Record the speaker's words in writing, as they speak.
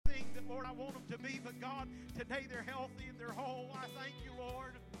be. But God, today they're healthy and they're whole. I thank you,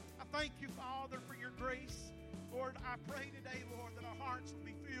 Lord. I thank you, Father, for your grace. Lord, I pray today, Lord, that our hearts will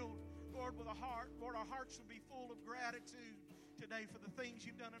be filled, Lord, with a heart. Lord, our hearts will be full of gratitude today for the things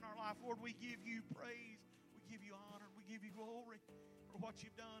you've done in our life. Lord, we give you praise. We give you honor. We give you glory for what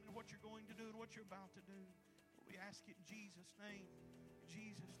you've done and what you're going to do and what you're about to do. Lord, we ask it in Jesus' name. In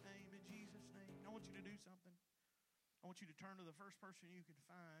Jesus' name. In Jesus' name. I want you to do something. I want you to turn to the first person you can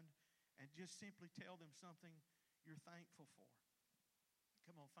find and just simply tell them something you're thankful for.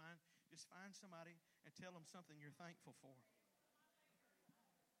 Come on, just find somebody and tell them something you're thankful for.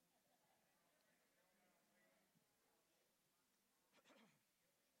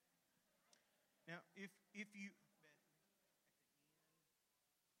 Now, if you...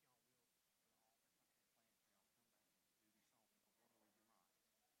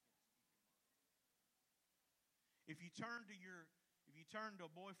 If you turned to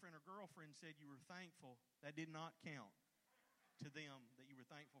a boyfriend or girlfriend and said you were thankful, that did not count to them, that you were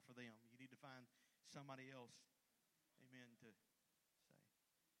thankful for them. You need to find somebody else, amen, to say.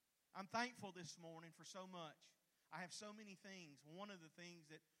 I'm thankful this morning for so much. I have so many things. One of the things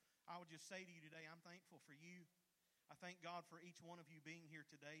that I would just say to you today, I'm thankful for you. I thank God for each one of you being here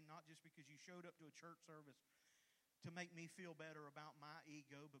today, not just because you showed up to a church service to make me feel better about my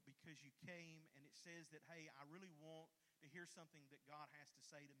ego, but because you came and it says that, hey, I really want to hear something that God has to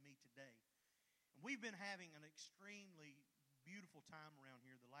say to me today. And we've been having an extremely beautiful time around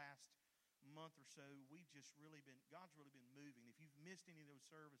here the last month or so. God's really been moving. If you've missed any of those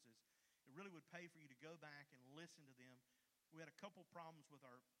services, it really would pay for you to go back and listen to them. We had a couple problems with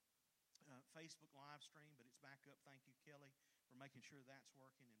our Facebook live stream, but it's back up. Thank you, Kelly, for making sure that's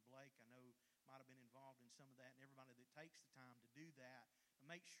working. And Blake, I know, might have been involved in some of that. And everybody that takes the time to do that, to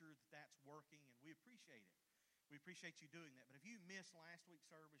make sure that that's working. And we appreciate it. We appreciate you doing that. But if you missed last week's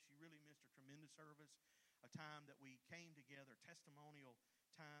service, you really missed a tremendous service, a time that we came together, testimonial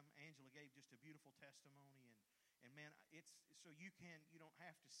time. Angela gave just a beautiful testimony. And man, it's so you don't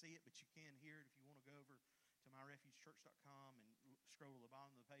have to see it, but you can hear it if you want to go over to myrefugechurch.com and scroll to the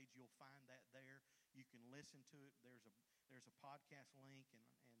bottom of the page. You'll find that there. You can listen to it. There's a podcast link, and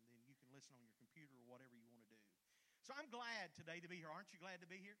then you can listen on your computer or whatever you want to do. So I'm glad today to be here. Aren't you glad to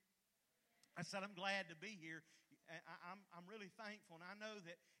be here? I said I'm glad to be here. I'm really thankful, and I know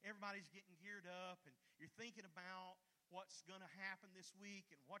that everybody's getting geared up, and you're thinking about what's going to happen this week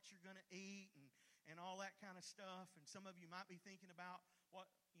and what you're going to eat and all that kind of stuff. And some of you might be thinking about what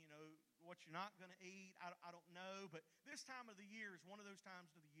you're not going to eat. I don't know. But this time of the year is one of those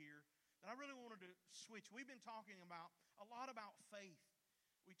times of the year that I really wanted to switch. We've been talking a lot about faith.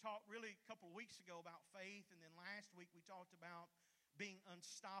 We talked really a couple of weeks ago about faith. And then last week we talked about being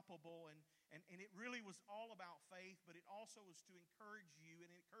unstoppable. And it really was all about faith. But it also was to encourage you and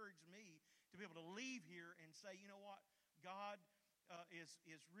encourage me to be able to leave here and say, you know what? God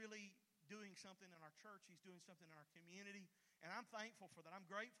is really doing something in our church. He's doing something in our community. And I'm thankful for that. I'm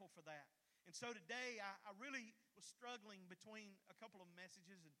grateful for that. And so today, I really was struggling between a couple of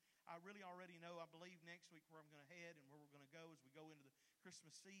messages. And I really already know, I believe, next week where I'm going to head and where we're going to go as we go into the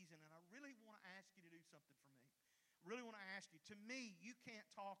Christmas season. And I really want to ask you to do something for me. I really want to ask you. To me, you can't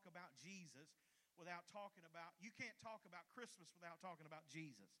talk about Jesus without talking about, you can't talk about Christmas without talking about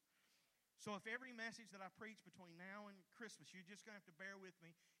Jesus. So if every message that I preach between now and Christmas, you're just going to have to bear with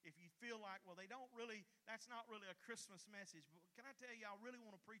me. If you feel like, well, that's not really a Christmas message. But can I tell you, I really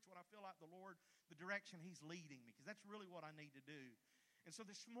want to preach what I feel like the Lord, the direction He's leading me, because that's really what I need to do. And so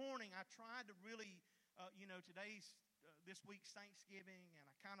this morning, I tried to really, this week's Thanksgiving, and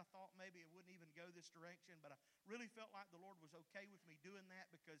I kind of thought maybe it wouldn't even go this direction, but I really felt like the Lord was okay with me doing that,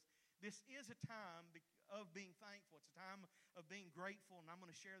 because this is a time of being thankful. It's a time of being grateful, and I'm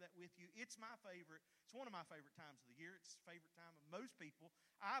going to share that with you. It's my favorite. It's one of my favorite times of the year. It's the favorite time of most people,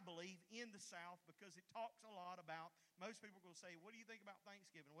 I believe, in the South, because it talks a lot about, most people are going to say, what do you think about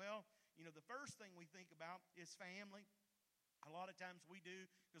Thanksgiving? Well, the first thing we think about is family. A lot of times we do,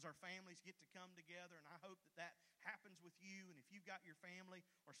 because our families get to come together, and I hope that happens with you. And if you've got your family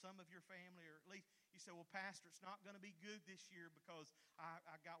or some of your family, or at least you say, well, Pastor, it's not going to be good this year because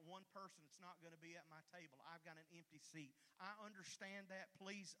I got one person that's not going to be at my table. I've got an empty seat. I understand that.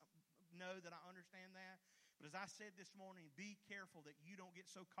 Please know that I understand that. But as I said this morning, be careful that you don't get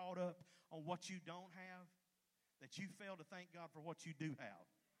so caught up on what you don't have that you fail to thank God for what you do have.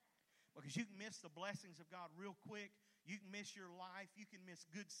 Because you can miss the blessings of God real quick. You can miss your life. You can miss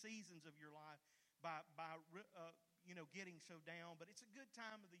good seasons of your life by getting so down. But it's a good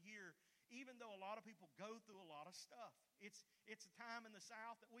time of the year, even though a lot of people go through a lot of stuff. It's a time in the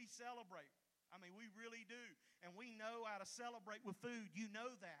South that we celebrate. I mean, we really do. And we know how to celebrate with food. You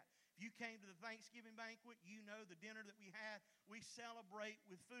know that. If you came to the Thanksgiving banquet, you know the dinner that we had. We celebrate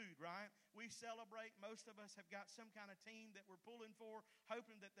with food, right? We celebrate. Most of us have got some kind of team that we're pulling for,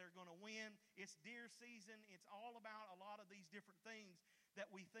 hoping that they're going to win. It's deer season. It's all about a lot of these different things that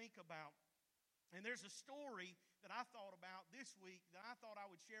we think about. And there's a story that I thought about this week that I thought I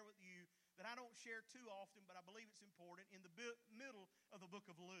would share with you that I don't share too often, but I believe it's important, in the middle of the book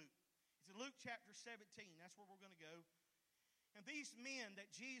of Luke. It's in Luke chapter 17. That's where we're going to go. And these men that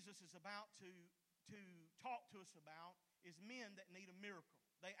Jesus is about to talk to us about is men that need a miracle.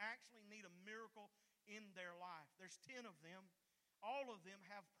 They actually need a miracle in their life. There's 10 of them. All of them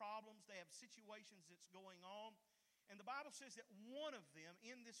have problems. They have situations that's going on. And the Bible says that one of them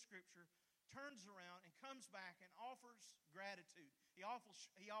in this scripture turns around and comes back and offers gratitude. He offers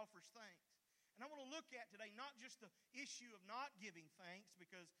thanks. And I want to look at today not just the issue of not giving thanks,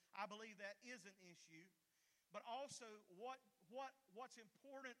 because I believe that is an issue, but also what's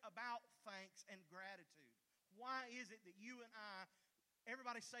important about thanks and gratitude. Why is it that you and I,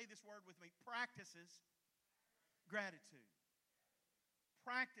 everybody say this word with me, practices gratitude?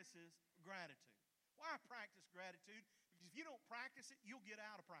 Practices gratitude. Why practice gratitude? Because if you don't practice it, you'll get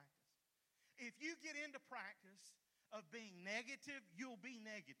out of practice. If you get into practice of being negative, you'll be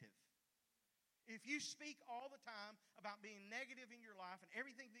negative. If you speak all the time about being negative in your life and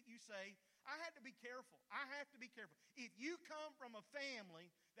everything that you say, I have to be careful. I have to be careful. If you come from a family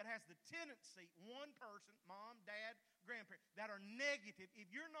that has the tendency, one person, mom, dad, grandparent, that are negative,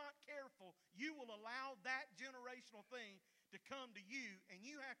 if you're not careful, you will allow that generational thing to come to you, and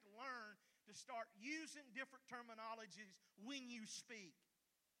you have to learn to start using different terminologies when you speak.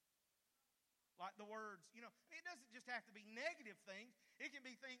 Like the words, it doesn't just have to be negative things. It can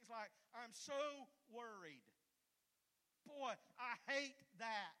be things like, I'm so worried. Boy, I hate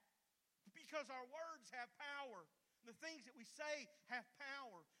that. Because our words have power. The things that we say have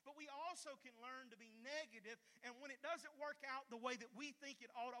power. But we also can learn to be negative. And when it doesn't work out the way that we think it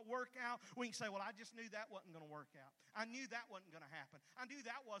ought to work out, we can say, well, I just knew that wasn't going to work out. I knew that wasn't going to happen. I knew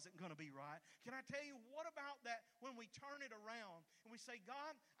that wasn't going to be right. Can I tell you, what about that when we turn it around and we say,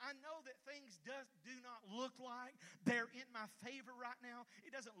 God, I know that things do not look like they're in my favor right now.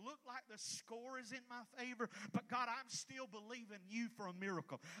 It doesn't look like the score is in my favor. But God, I'm still believing you for a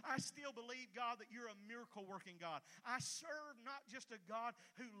miracle. I still believe, God, that you're a miracle working God. I serve not just a God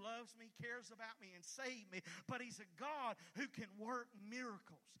who loves me, cares about me, and saved me, but He's a God who can work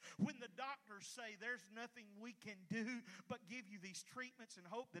miracles. When the doctors say there's nothing we can do but give you these treatments and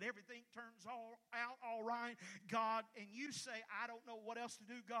hope that everything turns out all right, God, and you say, I don't know what else to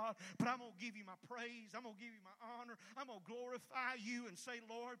do, God, but I'm going to give you my praise. I'm going to give you my honor. I'm going to glorify you and say,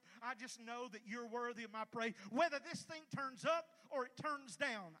 Lord, I just know that you're worthy of my praise. Whether this thing turns up or it turns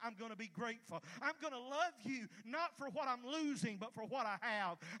down, I'm going to be grateful. I'm going to love you, not for what I'm losing, but for what I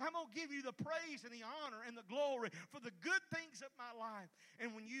have. I'm going to give you the praise and the honor and the glory for the good things of my life.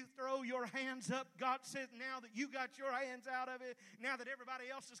 And when you throw your hands up, God says, now that you got your hands out of it, now that everybody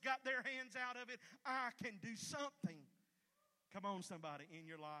else has got their hands out of it, I can do something. Come on, somebody, in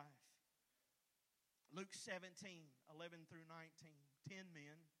your life. Luke 17, 11 through 19. 10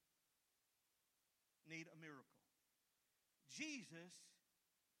 men need a miracle. Jesus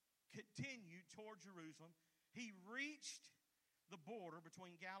continued toward Jerusalem. He reached the border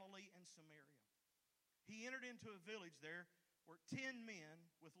between Galilee and Samaria. He entered into a village there where 10 men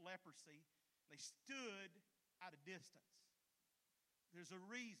with leprosy, they stood at a distance. There's a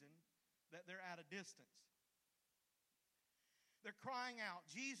reason that they're at a distance. They're crying out,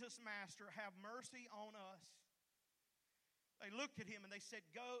 Jesus, Master, have mercy on us. They looked at him and they said,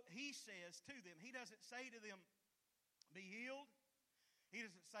 go. He says to them, he doesn't say to them, be healed. He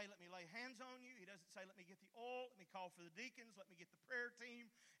doesn't say, let me lay hands on you. He doesn't say, let me get the oil. Let me call for the deacons. Let me get the prayer team.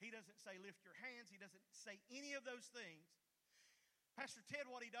 He doesn't say, lift your hands. He doesn't say any of those things. Pastor Ted,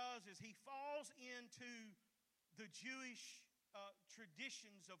 what he does is he falls into the Jewish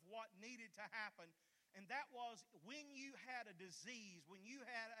traditions of what needed to happen. And that was when you had a disease, when you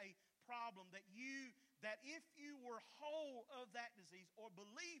had a problem, that if you were whole of that disease or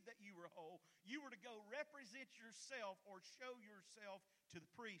believed that you were whole, you were to go represent yourself or show yourself to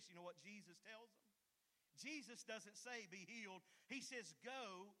the priest. You know what Jesus tells them? Jesus doesn't say be healed. He says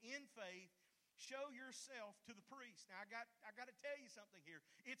go in faith, show yourself to the priest. Now I got to tell you something here.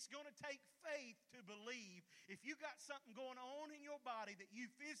 It's going to take faith to believe. If you got something going on in your body that you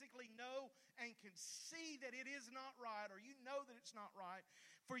physically know and can see that it is not right, or you know that it's not right,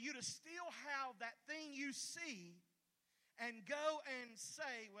 for you to still have that thing you see and go and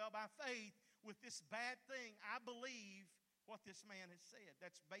say, well, by faith, with this bad thing, I believe what this man has said.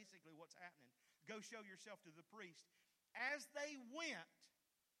 That's basically what's happening. Go show yourself to the priest. As they went,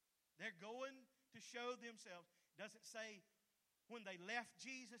 they're going to show themselves. It doesn't say when they left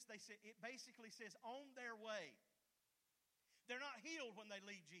Jesus. It basically says on their way. They're not healed when they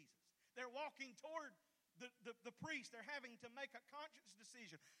leave Jesus. They're walking toward the priest. They're having to make a conscious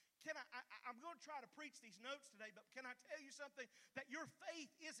decision. I'm going to try to preach these notes today, but can I tell you something? That your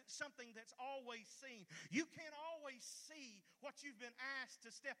faith isn't something that's always seen. You can't always see what you've been asked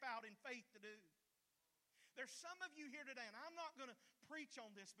to step out in faith to do. There's some of you here today, and I'm not going to preach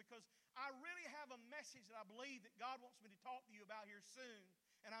on this because I really have a message that I believe that God wants me to talk to you about here soon.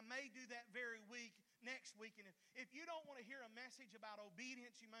 And I may do that very week, next week. And if you don't want to hear a message about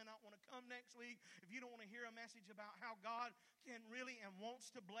obedience, you may not want to come next week. If you don't want to hear a message about how God can really and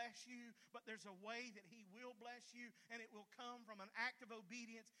wants to bless you, but there's a way that He will bless you, and it will come from an act of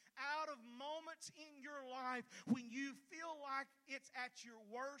obedience out of moments in your life when you feel like it's at your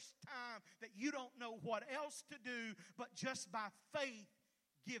worst time, that you don't know what else to do, but just by faith,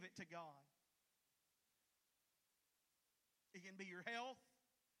 give it to God. It can be your health.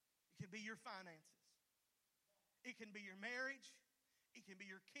 It can be your finances. It can be your marriage. It can be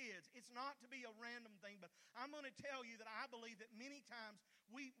your kids. It's not to be a random thing, but I'm going to tell you that I believe that many times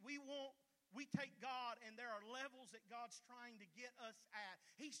we take God, and there are levels that God's trying to get us at.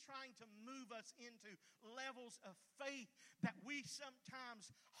 He's trying to move us into levels of faith that we sometimes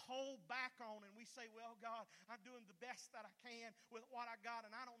hold back on, and we say, well, God, I'm doing the best that I can with what I got,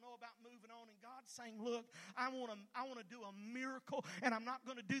 and I don't know about moving on. And God's saying, look, I want to do a miracle, and I'm not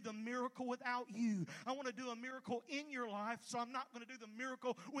going to do the miracle without you. I want to do a miracle in your life, so I'm not going to do the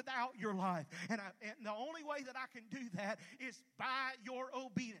miracle without your life. And the only way that I can do that is by your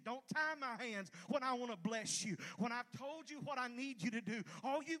obedience. Don't tie my hands when I want to bless you. When I've told you what I need you to do,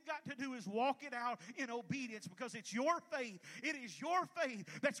 all you've got to do is walk it out in obedience, because it's your faith. It is your faith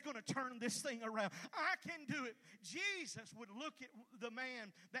that's going to turn this thing around. I can do it. Jesus would look at the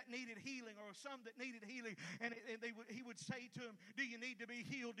man that needed healing, or some that needed healing, and he would say to him, do you need to be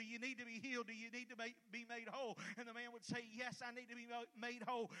healed? Do you need to be healed? Do you need to be made whole? And the man would say, yes, I need to be made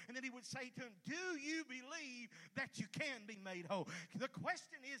whole. And then he would say to him, do you believe that you can be made whole? The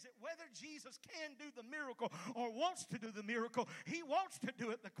question is that whether Jesus can do the miracle or wants to do the miracle. He wants to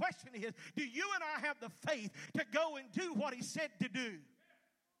do it. The question is, do you and I have the faith to go and do what He said to do?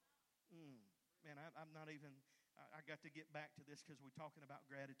 Man, I'm not even, I got to get back to this because we're talking about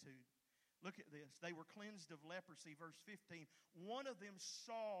gratitude. Look at this. They were cleansed of leprosy, verse 15. One of them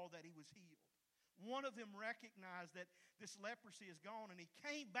saw that he was healed. One of them recognized that this leprosy is gone, and he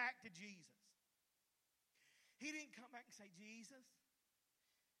came back to Jesus. He didn't come back and say, Jesus,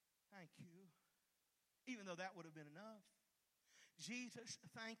 thank you, even though that would have been enough. Jesus,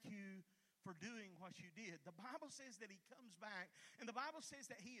 thank you for doing what you did. The Bible says that he comes back, and the Bible says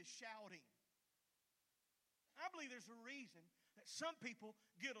that he is shouting. I believe there's a reason that some people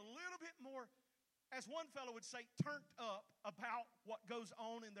get a little bit more, as one fellow would say, turned up about what goes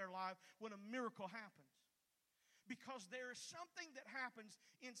on in their life when a miracle happens. Because there is something that happens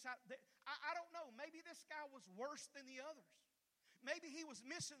inside. I don't know. Maybe this guy was worse than the others. Maybe he was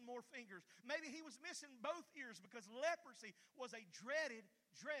missing more fingers. Maybe he was missing both ears, because leprosy was a dreaded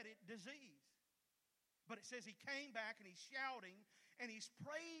disease. But it says he came back and he's shouting and he's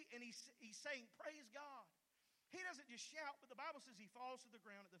praying and he's saying, praise God. He doesn't just shout, but the Bible says he falls to the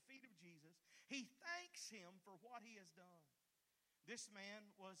ground at the feet of Jesus. He thanks him for what he has done. This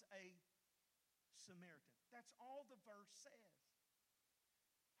man was a Samaritan. That's all the verse says.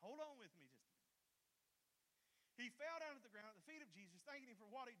 Hold on with me just a minute. He fell down at the ground at the feet of Jesus, thanking him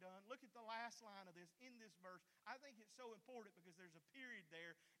for what he'd done. Look at the last line of this in this verse. I think it's so important because there's a period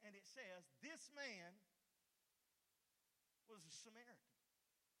there, and it says, this man was a Samaritan.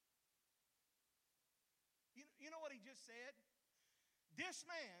 You know what he just said? This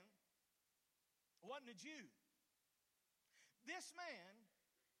man wasn't a Jew. This man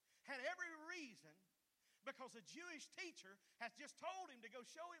had every reason, because a Jewish teacher has just told him to go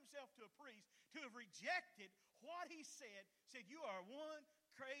show himself to a priest, to have rejected what he said you are one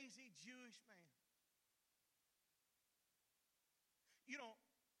crazy Jewish man.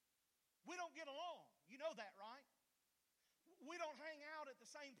 We don't get along. You know that, right? We don't hang out at the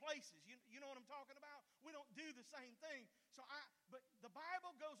same places. You know what I'm talking about? We don't do the same thing. But the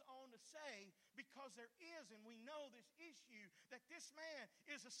Bible goes on to say, because there is, and we know this issue, that this man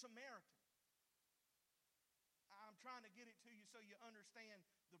is a Samaritan. I'm trying to get it to you so you understand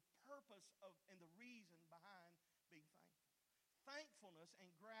the purpose of and the reason behind being thankful. Thankfulness and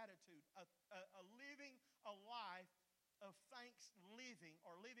gratitude, living a life of thanks-living,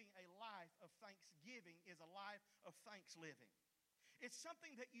 or living a life of thanksgiving, is a life of thanks-living. It's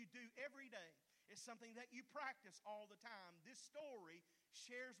something that you do every day. It's something that you practice all the time. This story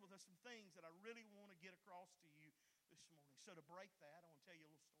shares with us some things that I really want to get across to you this morning. So to break that, I want to tell you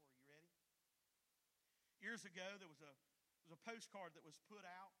a little story. You ready? Years ago, there was a postcard that was put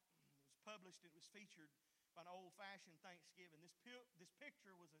out. It was published. It was featured by an old-fashioned Thanksgiving. This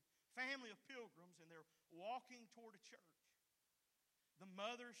picture was a family of pilgrims, and they're walking toward a church. The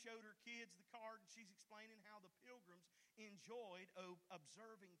mother showed her kids the card, and she's explaining how the pilgrims enjoyed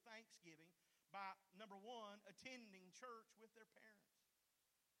observing Thanksgiving by, number one, attending church with their parents.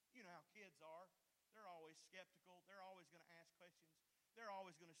 You know how kids are. They're always skeptical. They're always going to ask questions. They're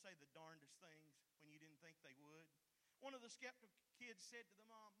always going to say the darndest things when you didn't think they would. One of the skeptical kids said to the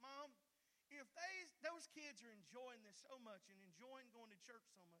mom, "Mom, if those kids are enjoying this so much and enjoying going to church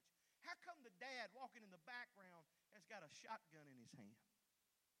so much, how come the dad walking in the background has got a shotgun in his hand?"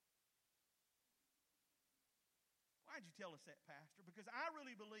 Why'd you tell us that, Pastor? Because I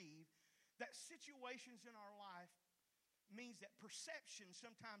really believe that situations in our life means that perception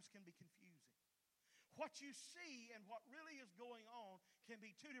sometimes can be confusing. What you see and what really is going on can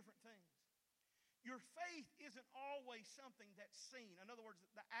be two different things. Your faith isn't always something that's seen. In other words,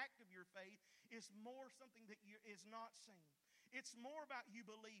 the act of your faith is more something that is not seen. It's more about you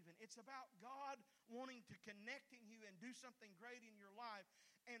believing. It's about God wanting to connect in you and do something great in your life.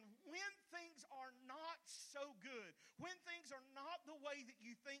 And when things are not so good, when things are not the way that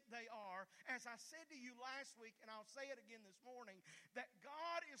you think they are, as I said to you last week, and I'll say it again this morning, that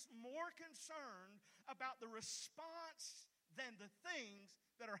God is more concerned about the response than the things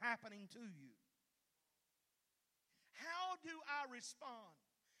that are happening to you. How do I respond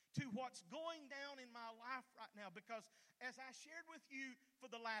to what's going down in my life right now? Because as I shared with you for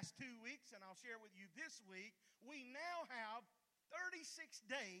the last 2 weeks, and I'll share with you this week, we now have 36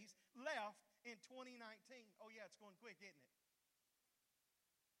 days left in 2019. Oh yeah, it's going quick, isn't it?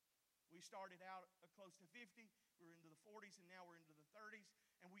 We started out close to 50, we were into the 40s, and now we're into the 30s,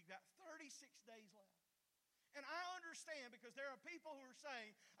 and we've got 36 days left. And I understand, because there are people who are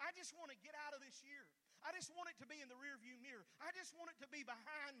saying, I just want to get out of this year. I just want it to be in the rearview mirror. I just want it to be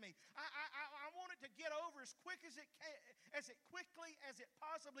behind me. I want it to get over as quickly as it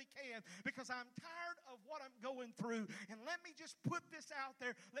possibly can, because I'm tired of what I'm going through. And let me just put this out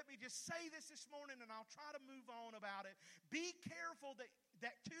there. Let me just say this morning, and I'll try to move on about it. Be careful that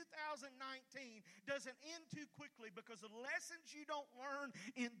 2019 doesn't end too quickly, because the lessons you don't learn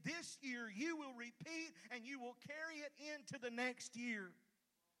in this year, you will repeat and you will carry it into the next year.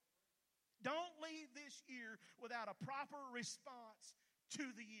 Don't leave this year without a proper response to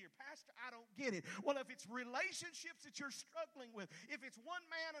the year. Pastor, I don't get it. Well, if it's relationships that you're struggling with, if it's one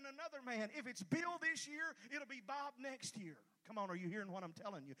man and another man, if it's Bill this year, it'll be Bob next year. Come on, are you hearing what I'm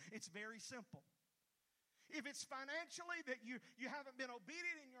telling you? It's very simple. If it's financially that you haven't been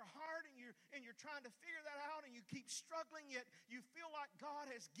obedient in your heart, and you're trying to figure that out, and you keep struggling, yet you feel like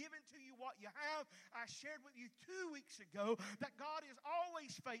God has given to you what you have. I shared with you 2 weeks ago that God is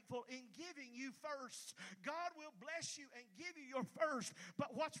always faithful in giving you first. God will bless you and give you your first.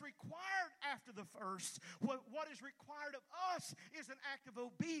 But what's required after the first, what is required of us, is an act of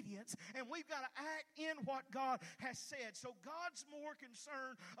obedience. And we've got to act in what God has said. So God's more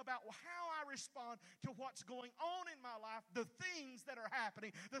concerned about how I respond to what's going on in my life, the things that are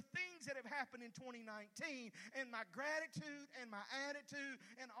happening, the things that have happened in 2019, and my gratitude and my attitude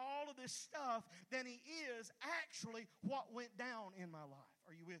and all of this stuff, than he is actually what went down in my life.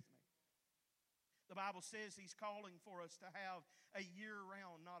 Are you with me? The Bible says he's calling for us to have a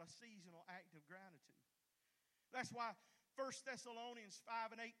year-round, not a seasonal act of gratitude. That's why 1 Thessalonians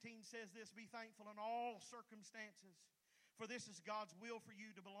 5 and 18 says this: be thankful in all circumstances, for this is God's will for you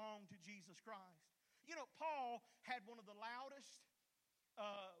to belong to Jesus Christ. You know, Paul had one of the loudest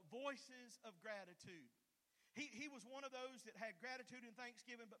voices of gratitude. He was one of those that had gratitude and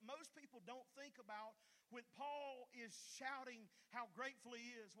thanksgiving, but most people don't think about when Paul is shouting how grateful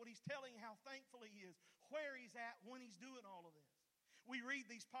he is, when he's telling how thankful he is, where he's at, when he's doing all of this. We read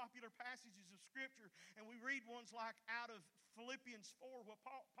these popular passages of Scripture, and we read ones like out of Philippians 4, where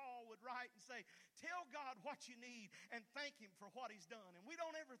Paul would write and say, tell God what you need and thank him for what he's done. And we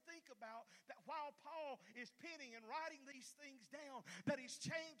don't ever think about that while Paul is penning and writing these things down, that he's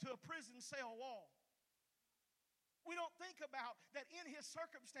chained to a prison cell wall. We don't think about that in his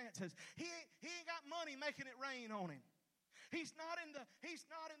circumstances. He ain't got money making it rain on him. He's not in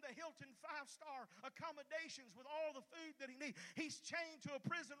the Hilton 5-star accommodations with all the food that he needs. He's chained to a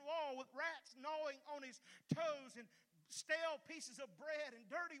prison wall with rats gnawing on his toes and stale pieces of bread and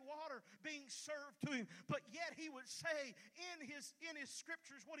dirty water being served to him. But yet he would say in his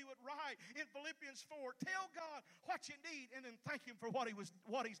scriptures what he would write in Philippians 4, tell God what you need and then thank him for what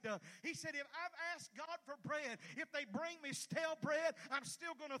he's done. He said, if I've asked God for bread, if they bring me stale bread, I'm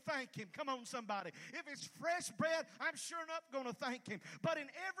still going to thank him. Come on, somebody. If it's fresh bread, I'm sure enough going to thank him. But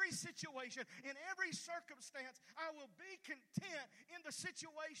in every situation, in every circumstance, I will be content in the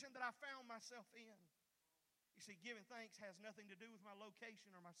situation that I found myself in. You see, giving thanks has nothing to do with my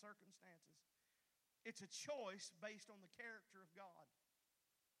location or my circumstances. It's a choice based on the character of God.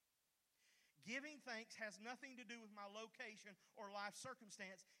 Giving thanks has nothing to do with my location or life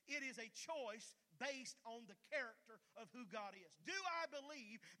circumstance. It is a choice based on the character of who God is. Do I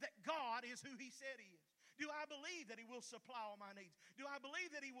believe that God is who He said He is? Do I believe that He will supply all my needs? Do I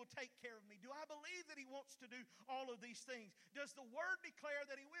believe that He will take care of me? Do I believe that He wants to do all of these things? Does the Word declare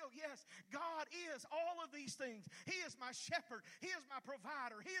that He will? Yes, God is all of these things. He is my shepherd. He is my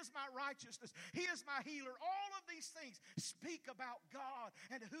provider. He is my righteousness. He is my healer. All of these things speak about God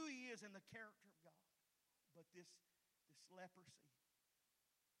and who He is and the character of God. But this leprosy,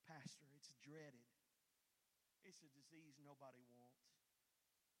 Pastor, it's dreaded. It's a disease nobody wants.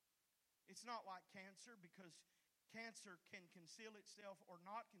 It's not like cancer, because cancer can conceal itself or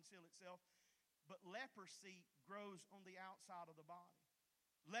not conceal itself, but leprosy grows on the outside of the body.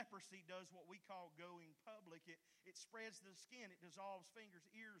 Leprosy does what we call going public. It spreads the skin. It dissolves fingers,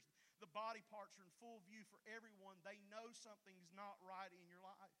 ears. The body parts are in full view for everyone. They know something's not right in your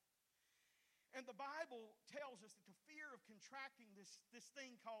life. And the Bible tells us that the fear of contracting this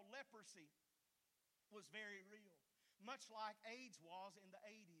thing called leprosy was very real, much like AIDS was in the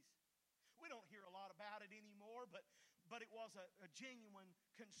 80s. We don't hear a lot about it anymore, but it was a genuine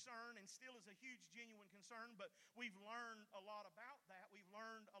concern and still is a huge genuine concern. But we've learned a lot about that. We've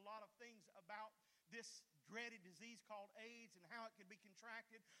learned a lot of things about this dreaded disease called AIDS and how it could be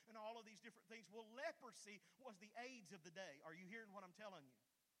contracted and all of these different things. Well, leprosy was the AIDS of the day. Are you hearing what I'm telling you?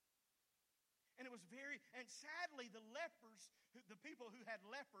 And it was and sadly, the people who had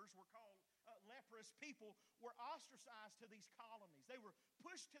lepers were called leprous people, were ostracized to these colonies. They were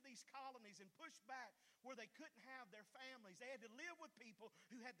pushed to these colonies and pushed back where they couldn't have their families. They had to live with people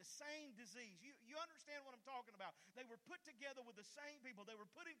who had the same disease. You understand what I'm talking about? They were put together with the same people. They were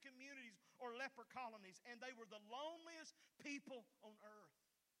put in communities or leper colonies, and they were the loneliest people on earth.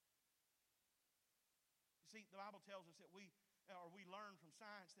 You see, the Bible tells us that we learn from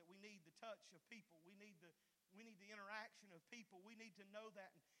science that we need the touch of people. We need the interaction of people. We need to know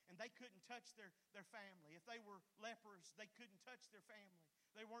that. And they couldn't touch their family. If they were lepers, they couldn't touch their family.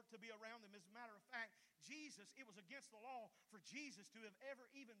 They weren't to be around them. As a matter of fact, it was against the law for Jesus to have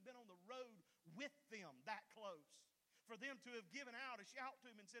ever even been on the road with them that close. For them to have given out a shout to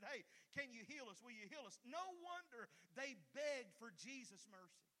him and said, hey, can you heal us? Will you heal us? No wonder they begged for Jesus'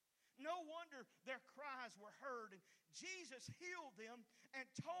 mercy. No wonder their cries were heard. And Jesus healed them and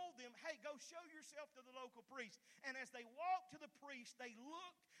told them, hey, go show yourself to the local priest. And as they walked to the priest, they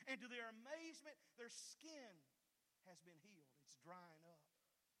looked, and to their amazement, their skin has been healed. It's drying up.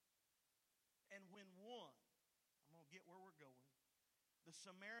 And when one, I'm going to get where we're going, the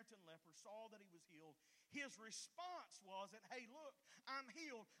Samaritan leper saw that he was healed, his response was that, hey, look, I'm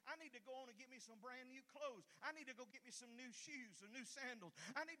healed. I need to go on and get me some brand new clothes. I need to go get me some new shoes or new sandals.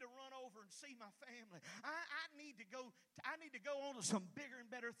 I need to run over and see my family. I need to go on to some bigger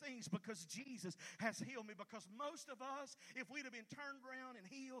and better things because Jesus has healed me. Because most of us, if we'd have been turned around and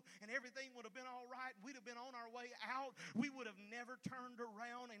healed and everything would have been all right, we'd have been on our way out, we would have never turned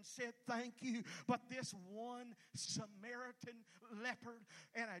around and said thank you. But this one Samaritan leper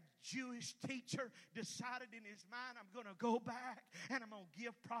and a Jewish teacher decided in his mind, I'm going to go back and I'm going to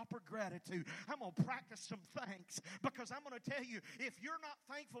give proper gratitude. I'm going to practice some thanks, because I'm going to tell you, if you're not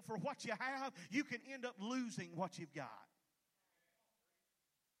thankful for what you have, you can end up losing what you've got.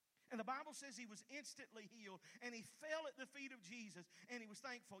 And the Bible says he was instantly healed, and he fell at the feet of Jesus, and he was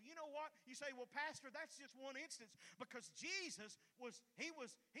thankful. You know what? You say, well, Pastor, that's just one instance, because Jesus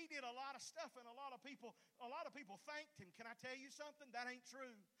he did a lot of stuff, and a lot of people thanked him. Can I tell you something? That ain't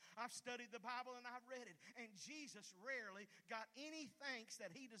true. I've studied the Bible and I've read it, and Jesus rarely got any thanks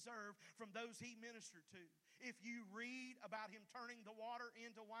that he deserved from those he ministered to. If you read about him turning the water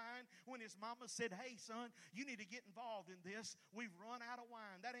into wine, when his mama said, hey, son, you need to get involved in this. We've run out of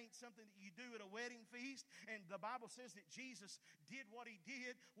wine. That ain't something that you do at a wedding feast. And the Bible says that Jesus did what he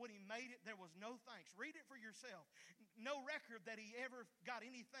did. When he made it, there was no thanks. Read it for yourself. No record that he ever got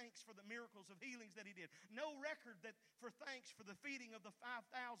any thanks for the miracles of healings that he did. No record that for thanks for the feeding of the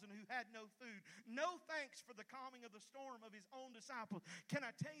 5,000 who had no food. No thanks for the calming of the storm of his own disciples. Can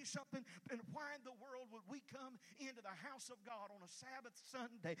I tell you something? And why in the world would we come into the house of God on a Sabbath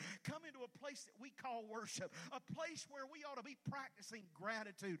Sunday, come into a place that we call worship, a place where we ought to be practicing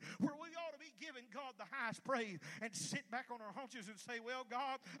gratitude, where we ought to be giving God the highest praise, and sit back on our haunches and say, well,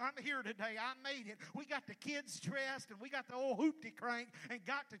 God, I'm here today. I made it. We got the kids dressed, and we got the old hoopty crank and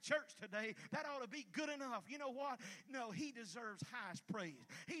got to church today. That ought to be good enough. You know what? No, he deserves highest praise.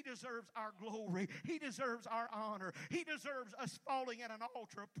 He deserves our glory. He deserves our honor. He deserves us falling at an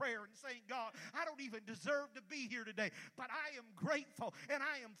altar of prayer and saying, God, I don't even deserve to be here today, but I am grateful and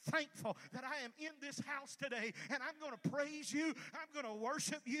I am thankful that I am in this house today, and I'm going to praise you. I'm going to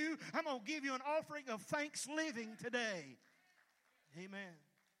worship you. I'm going to give you an offering of ThanksLIVIng today. Amen.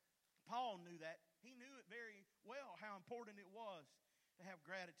 Paul knew that. He knew it very well how important it was to have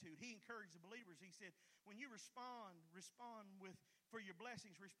gratitude. He encouraged the believers. He said, when you respond with for your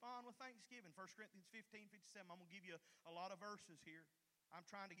blessings, respond with thanksgiving. 1 Corinthians 15:57. I'm going to give you a lot of verses here. I'm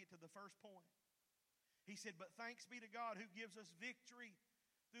trying to get to the first point. He said, but thanks be to God who gives us victory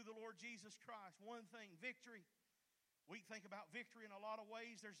through the Lord Jesus Christ. One thing, victory. We think about victory in a lot of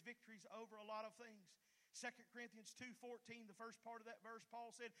ways. There's victories over a lot of things. 2 Corinthians 2:14, the first part of that verse,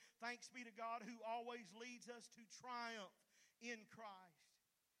 Paul said, thanks be to God who always leads us to triumph in Christ.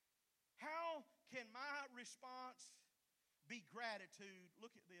 How can my response be gratitude?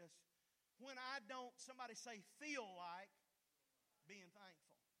 Look at this. When I don't, somebody say, feel like being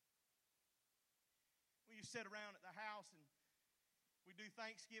thankful. When you sit around at the house and we do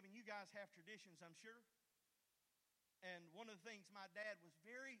Thanksgiving, you guys have traditions, I'm sure. And one of the things my dad was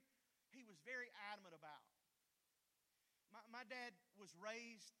very adamant about. My dad was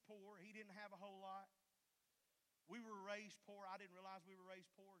raised poor. He didn't have a whole lot. We were raised poor. I didn't realize we were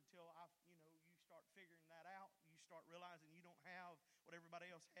raised poor until you start figuring that out. You start realizing you don't have what everybody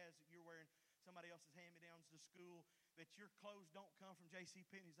else has, that you're wearing somebody else's hand-me-downs to school, that your clothes don't come from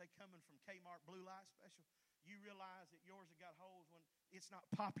JCPenney's, they coming from Kmart Blue Light Special. You realize that yours have got holes when it's not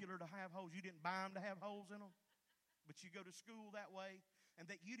popular to have holes. You didn't buy them to have holes in them, but you go to school that way. And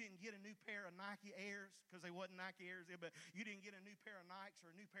that you didn't get a new pair of Nike Airs, because they wasn't Nike Airs, but you didn't get a new pair of Nikes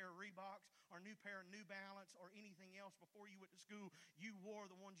or a new pair of Reeboks or a new pair of New Balance or anything else before you went to school. You wore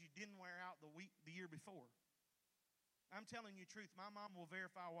the ones you didn't wear out the year before. I'm telling you the truth. My mom will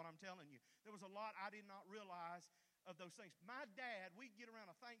verify what I'm telling you. There was a lot I did not realize of those things. My dad, we'd get around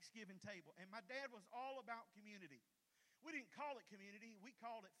a Thanksgiving table, and my dad was all about community. We didn't call it community, we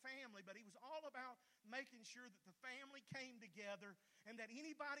called it family, but he was all about making sure that the family came together and that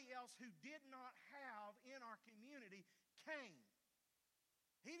anybody else who did not have in our community came.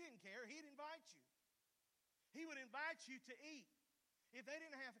 He didn't care. He'd invite you. He would invite you to eat. If they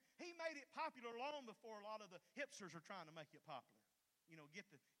didn't have, he made it popular long before a lot of the hipsters are trying to make it popular.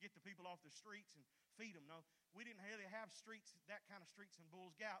 Get the people off the streets and feed them. No, we didn't really have streets, that kind of streets in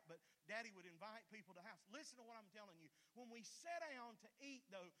Bulls Gap, but Daddy would invite people to the house. Listen to what I'm telling you. When we sat down to eat,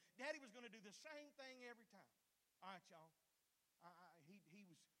 though, Daddy was going to do the same thing every time. All right, y'all.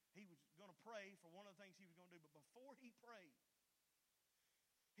 He was going to pray for one of the things he was going to do, but before he prayed,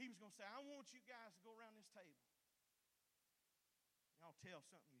 he was going to say, I want you guys to go around this table. And I'll tell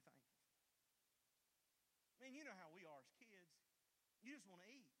something you're thankful for. Man, you know how we are as kids. You just want to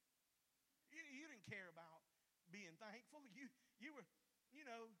eat. You didn't care about being thankful. You were,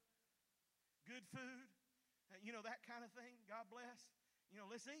 good food, that kind of thing. God bless.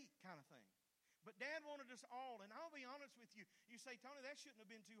 Let's eat kind of thing. But Dad wanted us all, and I'll be honest with you. You say, Tony, that shouldn't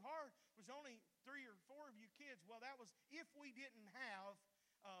have been too hard. It was only 3 or 4 of you kids. Well, that was if we didn't have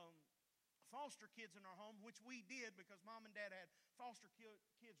foster kids in our home, which we did because Mom and Dad had foster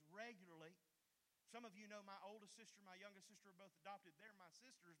kids regularly. Some of you know my oldest sister, my youngest sister are both adopted. They're my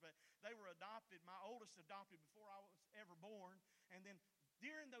sisters, but they were adopted. My oldest adopted before I was ever born. And then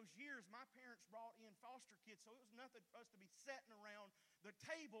during those years, my parents brought in foster kids, so it was nothing for us to be sitting around the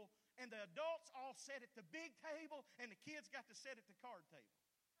table, and the adults all sat at the big table, and the kids got to sit at the card table.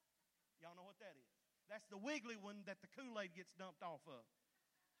 Y'all know what that is? That's the wiggly one that the Kool-Aid gets dumped off of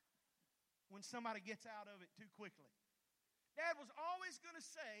when somebody gets out of it too quickly. Dad was always going to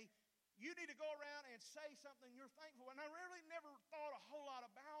say, you need to go around and say something you're thankful for. And I really never thought a whole lot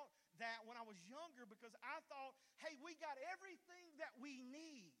about that when I was younger because I thought, hey, we got everything that we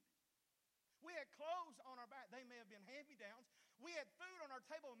need. We had clothes on our back. They may have been hand-me-downs. We had food on our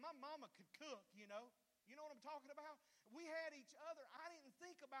table, and my mama could cook, You know what I'm talking about? We had each other. I didn't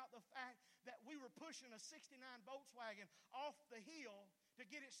think about the fact that we were pushing a 69 Volkswagen off the hill to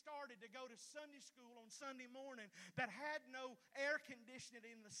get it started, to go to Sunday school on Sunday morning that had no air conditioning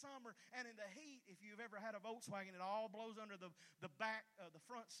in the summer and in the heat. If you've ever had a Volkswagen, it all blows under the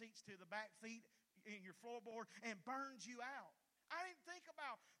front seats to the back feet in your floorboard and burns you out. I didn't think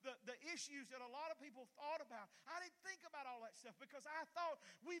about the issues that a lot of people thought about. I didn't think about all that stuff because I thought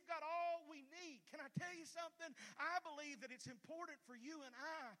we've got all we need. Can I tell you something? I believe that it's important for you and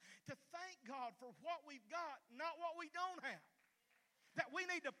I to thank God for what we've got, not what we don't have. That we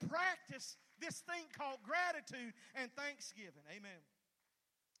need to practice this thing called gratitude and thanksgiving. Amen.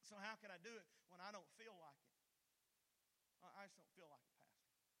 So how can I do it when I don't feel like it? I just don't feel like it, Pastor.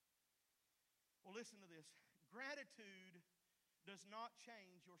 Well, listen to this. Gratitude does not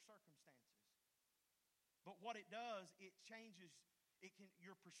change your circumstances. But what it does, it changes,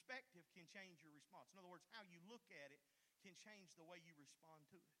 your perspective can change your response. In other words, how you look at it can change the way you respond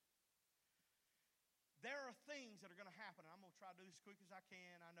to it. There are things that are going to happen, and I'm going to try to do this as quick as I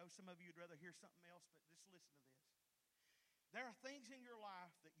can. I know some of you would rather hear something else, but just listen to this. There are things in your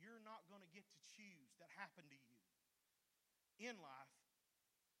life that you're not going to get to choose that happen to you in life,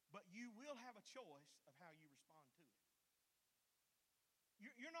 but you will have a choice of how you respond to it.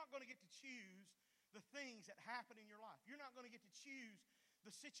 You're not going to get to choose the things that happen in your life. You're not going to get to choose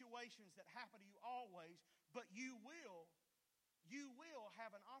the situations that happen to you always, but you will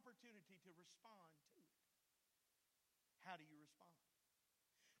have an opportunity to respond to it. How do you respond?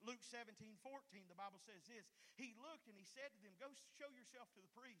 Luke 17:14, the Bible says this. He looked and he said to them, go show yourself to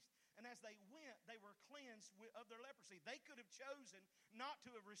the priest. And as they went, they were cleansed of their leprosy. They could have chosen not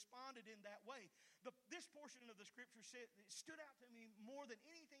to have responded in that way. This portion of the scripture stood out to me more than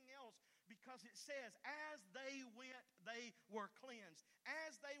anything else because it says, as they went, they were cleansed.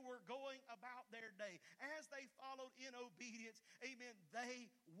 As they were going about their day, as they followed in obedience, amen, they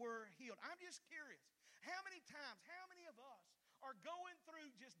were healed. I'm just curious, how many of us are going through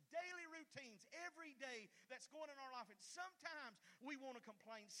just daily routines every day that's going in our life. And sometimes we want to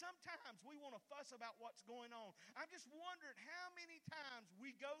complain. Sometimes we want to fuss about what's going on. I'm just wondering how many times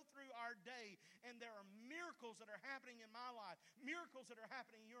we go through our day and there are miracles that are happening in my life, miracles that are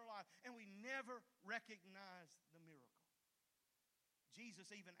happening in your life, and we never recognize the miracle. Jesus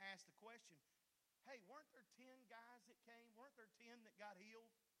even asked the question, hey, weren't there 10 guys that came? Weren't there 10 that got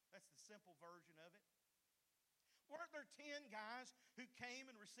healed? That's the simple version of it. Weren't there 10 guys who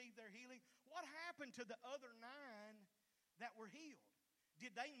came and received their healing? What happened to the other 9 that were healed?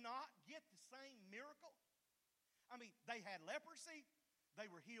 Did they not get the same miracle? I mean, they had leprosy.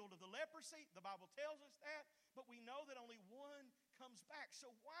 They were healed of the leprosy. The Bible tells us that. But we know that only one comes back.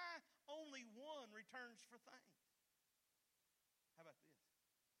 So why only one returns for thanks? How about this?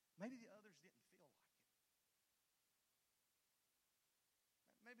 Maybe the others didn't feel like it.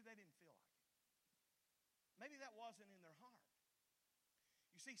 Maybe they didn't feel like it. Maybe that wasn't in their heart.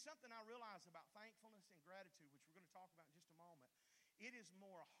 You see, something I realize about thankfulness and gratitude, which we're going to talk about in just a moment, it is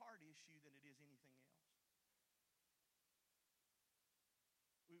more a heart issue than it is anything else.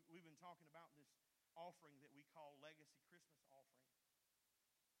 We've been talking about this offering that we call Legacy Christmas Offering.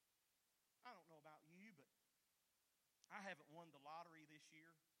 I don't know about you, but I haven't won the lottery this year.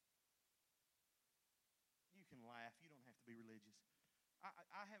 You can laugh. You don't have to be religious.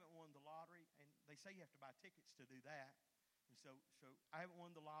 I haven't won the lottery, and they say you have to buy tickets to do that. And so I haven't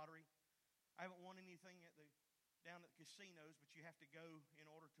won the lottery. I haven't won anything down at the casinos, but you have to go in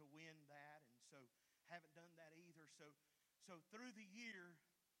order to win that, and so haven't done that either. So through the year,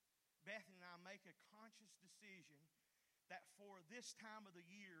 Bethany and I make a conscious decision that for this time of the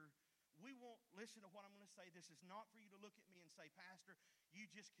year, we won't listen to what I'm going to say. This is not for you to look at me and say, Pastor, you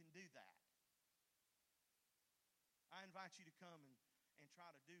just can do that. I invite you to come and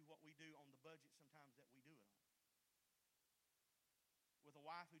try to do what we do on the budget sometimes that we do it on. With a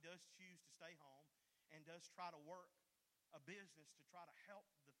wife who does choose to stay home and does try to work a business to try to help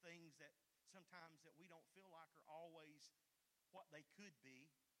the things that sometimes that we don't feel like are always what they could be.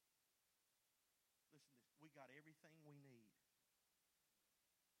 Listen to this. We got everything we need.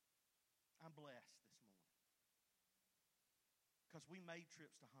 I'm blessed this morning. Because we made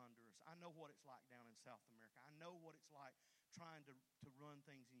trips to Honduras. I know what it's like down in South America. I know what it's like trying to run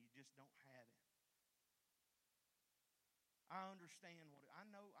things and you just don't have it. I understand I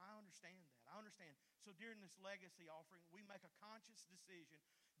understand that. I understand. So during this legacy offering, we make a conscious decision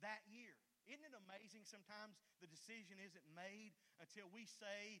that year. Isn't it amazing sometimes the decision isn't made until we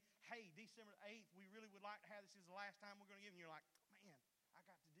say, hey, December 8th, we really would like to have this as the last time we're going to give. And you're like, man, I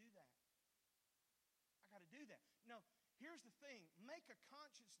got to do that. I got to do that. No. Here's the thing. Make a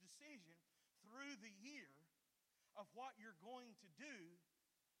conscious decision through the year of what you're going to do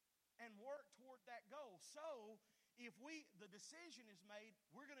and work toward that goal. So the decision is made,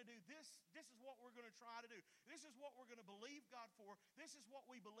 we're going to do this. This is what we're going to try to do. This is what we're going to believe God for. This is what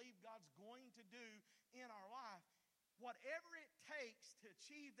we believe God's going to do in our life. Whatever it takes to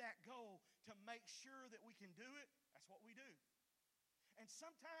achieve that goal, to make sure that we can do it, that's what we do. And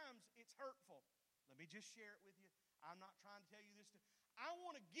sometimes it's hurtful. Let me just share it with you. I'm not trying to tell you this. I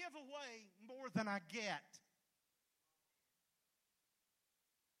want to give away more than I get.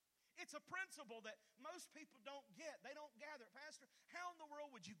 It's a principle that most people don't get. They don't gather it. Pastor, how in the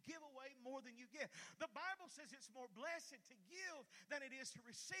world would you give away more than you get? The Bible says it's more blessed to give than it is to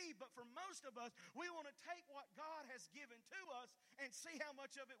receive. But for most of us, we want to take what God has given to us and see how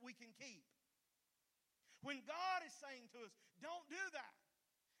much of it we can keep. When God is saying to us, don't do that.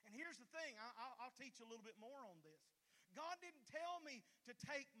 And here's the thing. I'll teach a little bit more on this. God didn't tell me to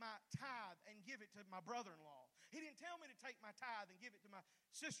take my tithe and give it to my brother-in-law. He didn't tell me to take my tithe and give it to my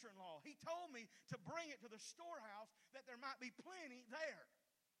sister-in-law. He told me to bring it to the storehouse that there might be plenty there.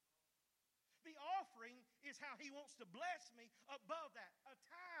 The offering is how He wants to bless me above that. A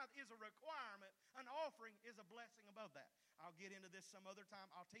tithe is a requirement. An offering is a blessing above that. I'll get into this some other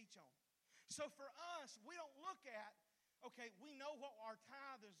time. I'll teach on. So for us, we don't look at, okay, we know what our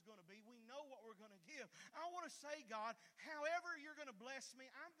tithe is going to be. We know what we're going to give. I want to say, God, however you're going to bless me,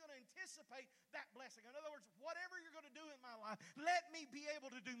 I'm going to anticipate that blessing. In other words, whatever you're going to do in my life, let me be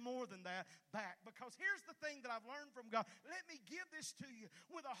able to do more than that back. Because here's the thing that I've learned from God. Let me give this to you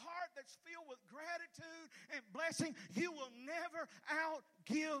with a heart that's filled with gratitude and blessing. You will never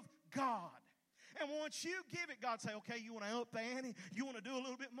outgive God. And once you give it, God say, okay, you want to up the ante? You want to do a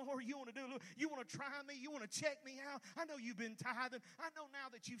little bit more? You want to try me? You want to check me out? I know you've been tithing. I know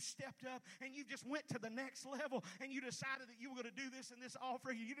now that you've stepped up and you just went to the next level and you decided that you were going to do this and this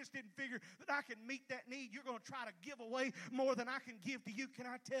offering. You just didn't figure that I can meet that need. You're going to try to give away more than I can give to you. Can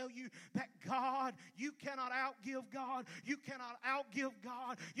I tell you that God, you cannot outgive God. You cannot outgive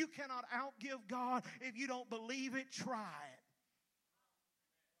God. You cannot outgive God. If you don't believe it, try it.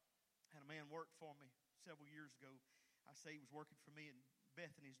 Man worked for me several years ago. I say he was working for me and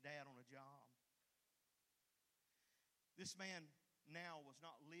Bethany's dad on a job. This man now was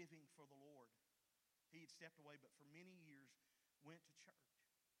not living for the Lord. He had stepped away, but for many years went to church.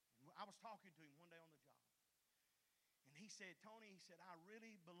 And I was talking to him one day on the job. And he said, Tony, he said, I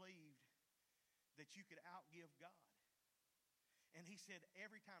really believed that you could outgive God. And he said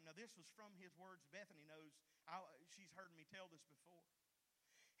every time, now this was from his words, Bethany knows, she's heard me tell this before.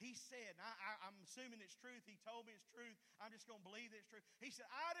 He said, and I'm assuming it's truth. He told me it's truth. I'm just going to believe that it's true. He said,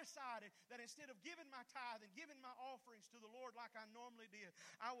 I decided that instead of giving my tithe and giving my offerings to the Lord like I normally did,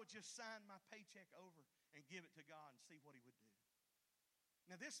 I would just sign my paycheck over and give it to God and see what He would do.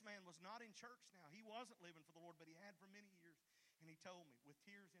 Now, this man was not in church now. He wasn't living for the Lord, but he had for many years. And he told me, with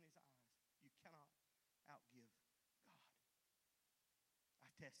tears in his eyes, you cannot outgive God.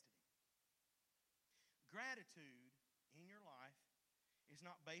 I tested him. Gratitude in your life is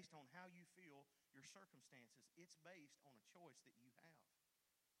not based on how you feel your circumstances. It's based on a choice that you have.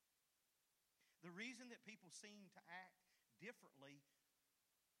 The reason that people seem to act differently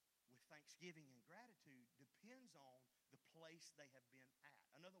with thanksgiving and gratitude depends on the place they have been at.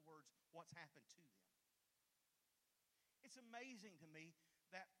 In other words, what's happened to them. It's amazing to me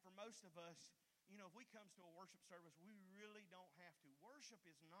that for most of us, if we come to a worship service, we really don't have to. Worship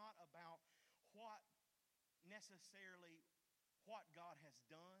is not about what God has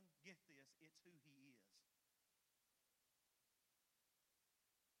done. Get this, it's who He is.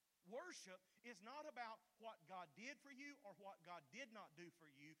 Worship is not about what God did for you or what God did not do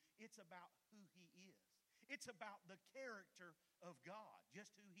for you. It's about who He is. It's about the character of God,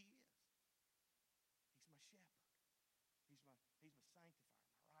 just who He is. He's my shepherd. He's my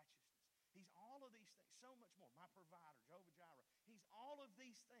sanctifier, my righteousness. He's all of these things, so much more. My provider, Jehovah Jireh. He's all of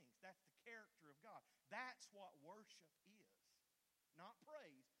these things. That's the character of God. That's what worship is. Not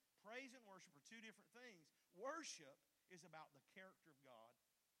praise. Praise and worship are two different things. Worship is about the character of God,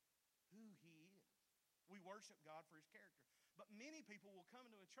 who He is. We worship God for His character. But many people will come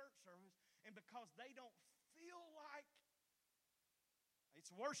into a church service, and because they don't feel like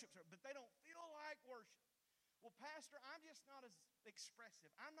it's worship service, but they don't feel like worship. Well, Pastor, I'm just not as expressive.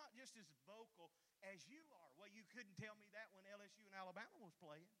 I'm not just as vocal as you are. Well, you couldn't tell me that when LSU and Alabama was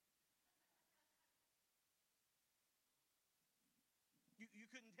playing. You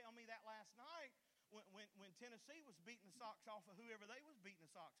couldn't tell me that last night when Tennessee was beating the socks off of whoever they was beating the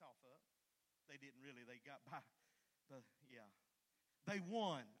socks off of. They didn't really. They got by. They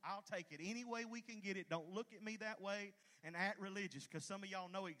won. I'll take it any way we can get it. Don't look at me that way and act religious, because some of y'all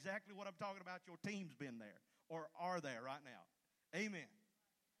know exactly what I'm talking about. Your team's been there or are there right now. Amen.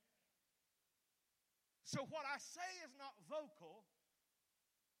 So what I say is not vocal,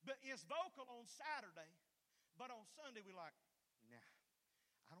 but is vocal on Saturday. But on Sunday, we're like, nah,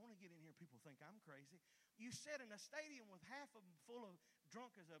 I don't want to get in here. People think I'm crazy. You sat in a stadium with half of them full of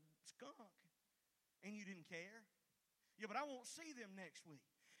drunk as a skunk, and you didn't care. Yeah, but I won't see them next week.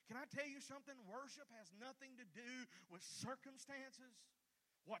 Can I tell you something? Worship has nothing to do with circumstances,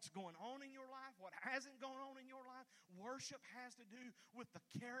 what's going on in your life, what hasn't gone on in your life. Worship has to do with the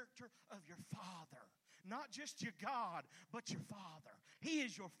character of your Father. Not just your God, but your Father. He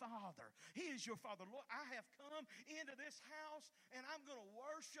is your Father. He is your Father. Lord, I have come into this house and I'm going to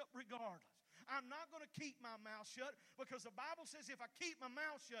worship regardless. I'm not going to keep my mouth shut because the Bible says if I keep my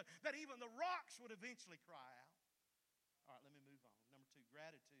mouth shut, that even the rocks would eventually cry out. All right, let me move on. Number 2,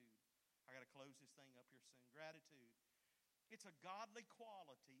 gratitude. I got to close this thing up here soon. Gratitude. It's a godly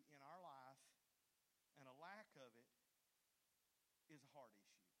quality in our life, and a lack of it is a heart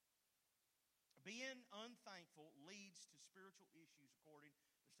issue. Being unthankful leads to spiritual issues according to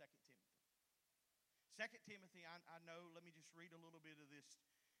 2 Timothy. 2 Timothy, I know, let me just read a little bit of this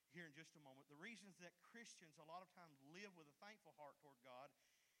here in just a moment. The reasons that Christians a lot of times live with a thankful heart toward God,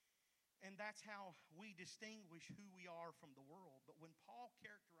 and that's how we distinguish who we are from the world. But when Paul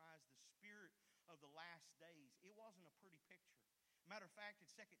characterized the spirit of the last days, it wasn't a pretty picture. Matter of fact, in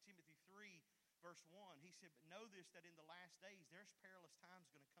 2 Timothy 3, verse 1, he said, but know this, that in the last days, there's perilous times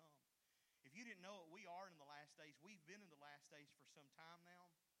going to come. If you didn't know it, we are in the last days. We've been in the last days for some time now.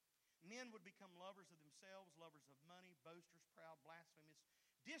 Men would become lovers of themselves, lovers of money, boasters, proud, blasphemous,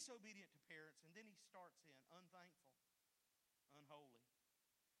 disobedient to parents. And then he starts in unthankful, unholy,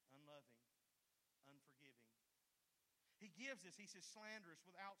 unloving, unforgiving. He gives this, he says, slanderous,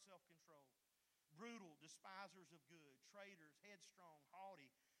 without self-control, brutal, despisers of good, traitors, headstrong,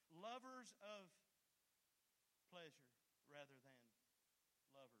 haughty, lovers of pleasure rather than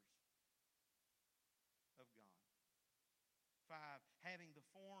lovers of God. 5, having the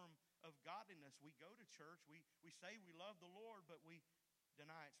form of godliness. We go to church, we say we love the Lord, but we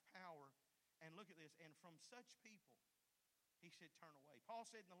deny its power. And look at this, and from such people, he said, turn away. Paul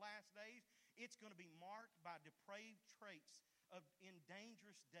said in the last days, it's going to be marked by depraved traits in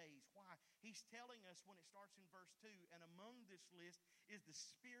dangerous days. Why? He's telling us when it starts in verse 2, and among this list is the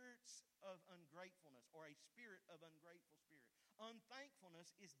spirits of ungratefulness, or a spirit of ungrateful spirit.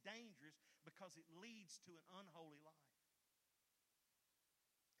 Unthankfulness is dangerous because it leads to an unholy life.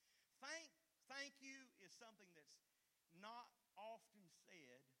 Thank you is something that's not often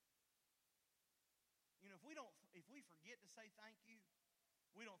said. You know, if we forget to say thank you,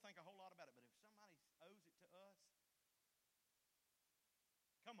 we don't think a whole lot about it. But if somebody owes it to us,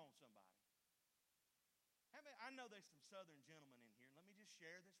 come on, somebody. I know there's some Southern gentlemen in here. Let me just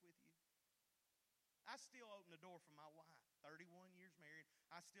share this with you. I still open the door for my wife. 31 years married,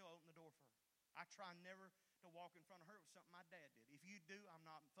 I still open the door for her. I try never to walk in front of her. It was something my dad did. If you do, I'm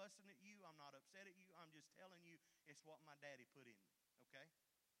not fussing at you. I'm not upset at you. I'm just telling you it's what my daddy put in me, okay?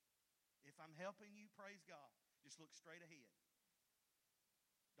 If I'm helping you, praise God, just look straight ahead.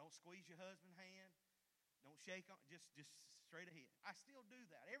 Don't squeeze your husband's hand. Don't shake on, just straight ahead. I still do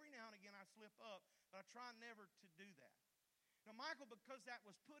that. Every now and again I slip up, but I try never to do that. Now, Michael, because that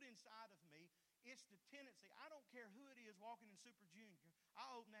was put inside of me, it's the tendency. I don't care who it is walking in Super Junior, I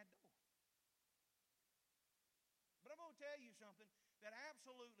open that door. But I'm going to tell you something that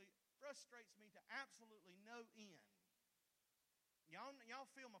absolutely frustrates me to absolutely no end. Y'all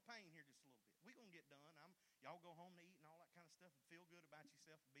feel my pain here just a little bit. We're going to get done. Y'all go home to eat and all that kind of stuff and feel good about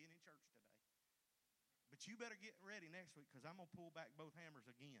yourself and being in church today. But you better get ready next week because I'm going to pull back both hammers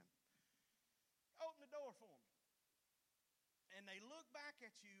again. Open the door for them. And they look back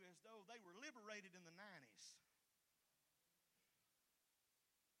at you as though they were liberated in the 90s.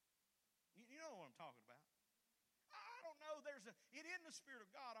 You know what I'm talking about. I don't know. It isn't the Spirit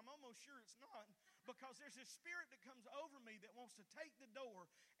of God. I'm almost sure it's not, because there's this spirit that comes over me that wants to take the door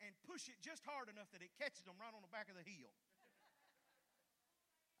and push it just hard enough that it catches them right on the back of the heel.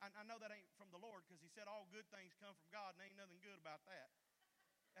 I know that ain't from the Lord, because he said all good things come from God, and ain't nothing good about that.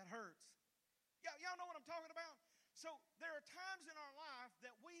 That hurts. Y'all know what I'm talking about? So there are times in our life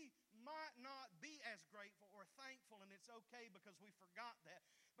that we might not be as grateful or thankful, and it's okay because we forgot that.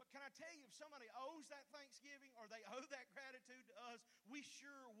 But can I tell you, if somebody owes that thanksgiving or they owe that gratitude to us, we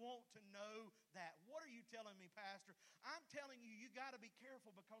sure want to know that. What are you telling me, Pastor? I'm telling you, you got to be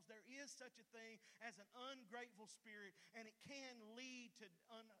careful, because there is such a thing as an ungrateful spirit, and it can lead to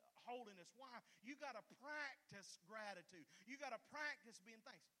unholiness. Why? You got to practice gratitude. You got to practice being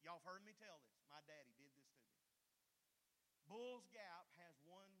thankful. Y'all have heard me tell this. My daddy did this to me. Bulls Gap has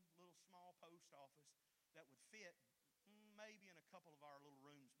one little small post office that would fit maybe in a couple of our little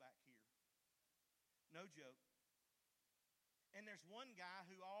rooms back here. No joke. And there's one guy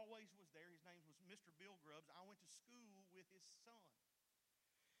who always was there. His name was Mr. Bill Grubbs. I went to school with his son.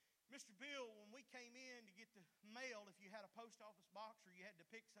 Mr. Bill, when we came in to get the mail, if you had a post office box or you had to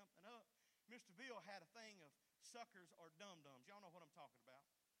pick something up, Mr. Bill had a thing of suckers or dum-dums. Y'all know what I'm talking about.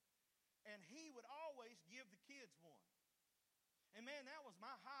 And he would always give the kids one. And man, that was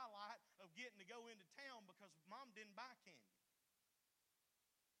my highlight of getting to go into town because Mom didn't buy candy.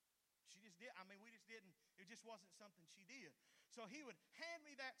 She just did. I mean, we just didn't. It just wasn't something she did. So he would hand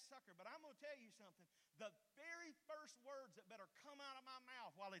me that sucker. But I'm going to tell you something. The very first words that better come out of my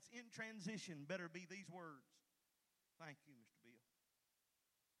mouth while it's in transition better be these words. Thank you, Mr. Bill.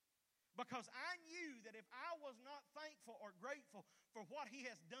 Because I knew that if I was not thankful or grateful for what he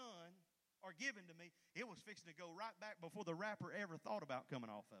has done or given to me, it was fixing to go right back before the wrapper ever thought about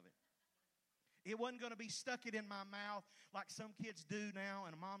coming off of it. It wasn't going to be stuck it in my mouth like some kids do now,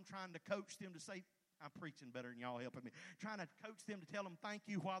 and a mom trying to coach them to say, I'm preaching better than y'all helping me, trying to coach them to tell them thank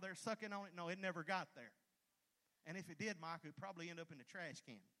you while they're sucking on it. No, it never got there. And if it did, Mike, it would probably end up in the trash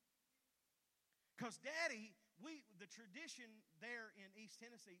can. Because, Daddy, the tradition there in East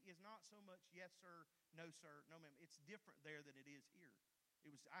Tennessee is not so much yes, sir, no, ma'am. It's different there than it is here.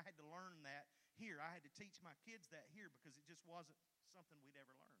 I had to learn that here. I had to teach my kids that here because it just wasn't something we'd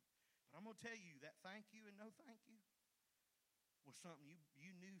ever learned. But I'm going to tell you that thank you and no thank you was something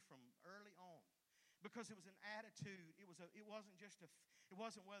you knew from early on. Because it was an attitude. It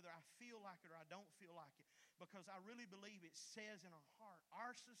wasn't whether I feel like it or I don't feel like it. Because I really believe it says in our heart,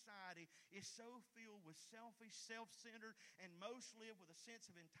 our society is so filled with selfish, self-centered, and most live with a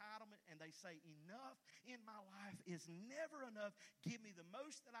sense of entitlement. And they say, enough in my life is never enough. Give me the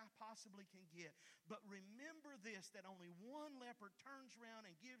most that I possibly can get. But remember this, that only one leper turns around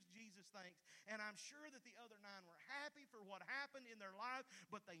and gives Jesus thanks. And I'm sure that the other 9 were happy for what happened in their life,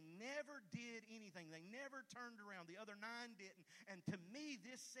 but they never did anything. They never turned around. The other 9 didn't. And to me,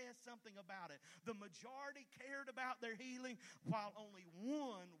 this says something about it. The majority cared about their healing while only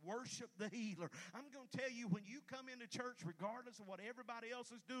one worshiped the healer. I'm going to tell you, when you come into church, regardless of what everybody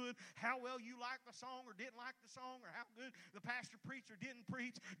else is doing, how well you like the song or didn't like the song, or how good the pastor preached or didn't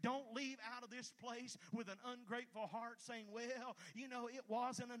preach, don't leave out of this place with an ungrateful heart saying, well, it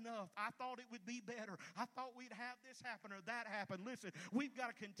wasn't enough. I thought it would be better. I thought we'd have this happen or that happen. Listen, we've got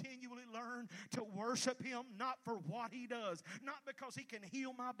to continually learn to worship him, not for what he does, not because he can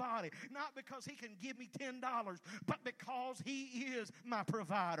heal my body, not because he can give me $10, but because he is my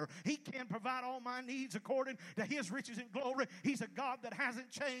provider. He can provide all my needs according to his riches and glory. He's a God that hasn't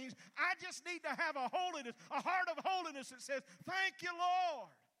changed. I just need to have a heart of holiness that says, thank you,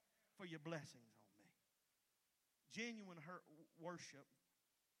 Lord, for your blessings on me. Genuine worship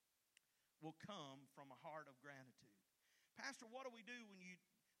will come from a heart of gratitude. Pastor, what do we do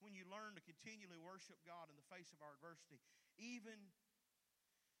when you learn to continually worship God in the face of our adversity, even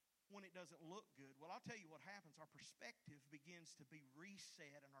when it doesn't look good? Well, I'll tell you what happens. Our perspective begins to be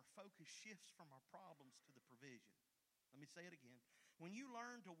reset, and our focus shifts from our problems to the provision. Let me say it again. When you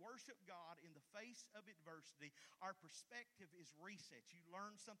learn to worship God in the face of adversity, our perspective is reset. You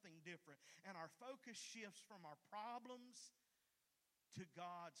learn something different, and our focus shifts from our problems to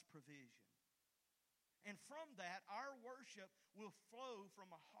God's provision. And from that, our worship will flow from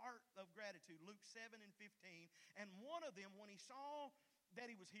a heart of gratitude. Luke 7 and 15. And one of them, when he saw that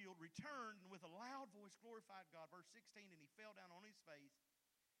he was healed, returned and with a loud voice glorified God. Verse 16, and he fell down on his face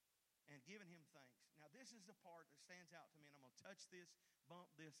and given him thanks. Now, this is the part that stands out to me, and I'm going to touch this,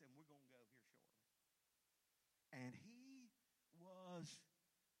 bump this, and we're going to go here shortly. And he was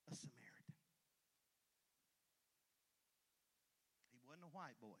a Samaritan. He wasn't a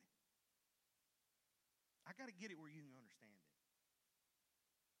white boy. I got to get it where you can understand it.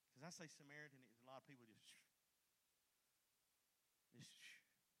 Because I say Samaritan, a lot of people just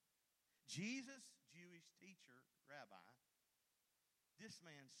Jesus, Jewish teacher, rabbi. This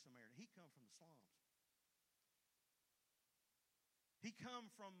man's Samaritan. He come from the slums. He come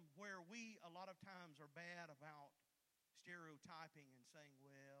from where we a lot of times are bad about stereotyping and saying,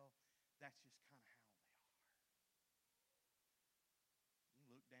 well, that's just kind of how they are. You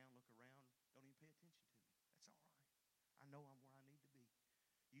look down, look around, don't even pay attention to me. That's all right. I know I'm where I need to be.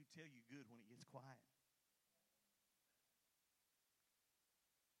 You tell you good when it gets quiet.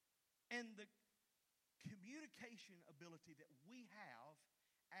 And the communication ability that we have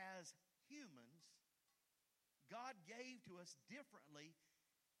as humans, God gave to us differently,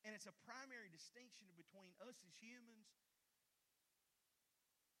 and it's a primary distinction between us as humans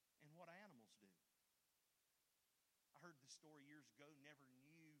and what animals do. I heard this story years ago, never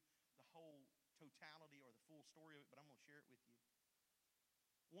knew the whole totality or the full story of it, but I'm going to share it with you.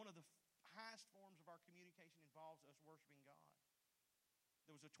 One of the highest forms of our communication involves us worshiping God.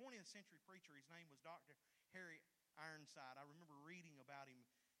 There was a 20th century preacher. His name was Dr. Harry Ironside. I remember reading about him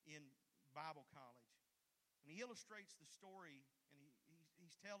in Bible college. And he illustrates the story, and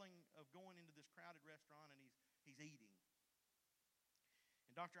he's telling of going into this crowded restaurant, and he's eating.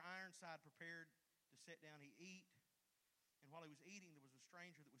 And Dr. Ironside prepared to sit down. He eat, and while he was eating, there was a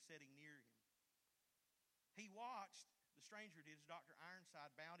stranger that was sitting near him. He watched, the stranger did, as Dr.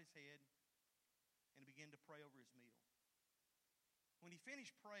 Ironside bowed his head and began to pray over his meal. When he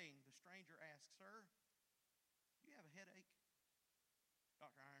finished praying, the stranger asked, "Sir, do you have a headache?"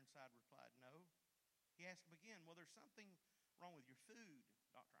 Dr. Ironside replied, "No." He asked him again, "Well, there's something wrong with your food."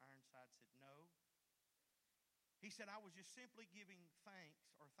 Dr. Ironside said, "No." He said, "I was just simply giving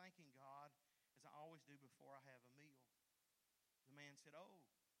thanks or thanking God as I always do before I have a meal." The man said, "Oh,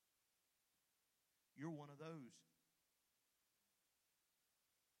 you're one of those."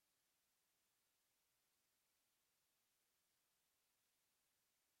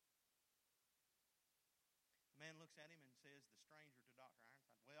 The man looks at him and says, the stranger to Dr.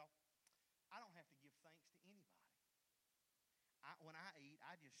 Ironside, "Well, I don't have to give thanks to anybody. When I eat,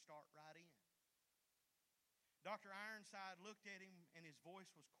 I just start right in." Dr. Ironside looked at him, and his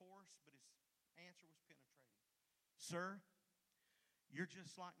voice was coarse, but his answer was penetrating. "Sir, you're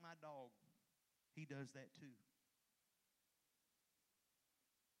just like my dog. He does that too."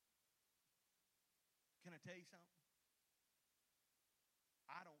 Can I tell you something?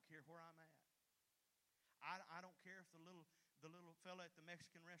 I don't care where I'm at. I don't care if the little fella at the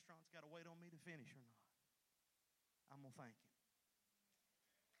Mexican restaurant's got to wait on me to finish or not. I'm going to thank him.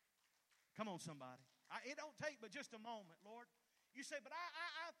 Come on, somebody. It don't take but just a moment, Lord. You say, "But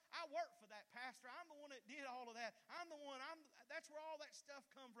I work for that pastor. I'm the one that did all of that. That's where all that stuff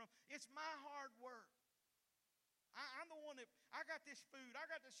come from. It's my hard work. I'm the one that, I got this food. I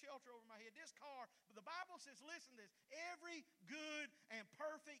got this shelter over my head, this car." But the Bible says, listen to this, every good and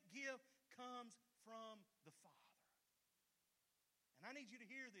perfect gift comes from the Father. And I need you to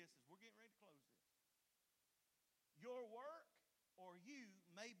hear this as we're getting ready to close this. Your work or you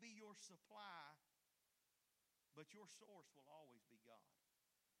may be your supply, but your source will always be God.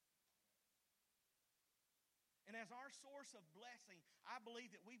 And as our source of blessing, I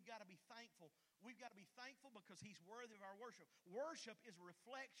believe that we've got to be thankful. We've got to be thankful because He's worthy of our worship. Worship is a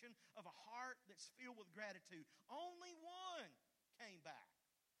reflection of a heart that's filled with gratitude. Only one came back.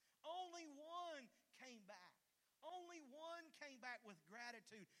 Only one came back. Only one came back with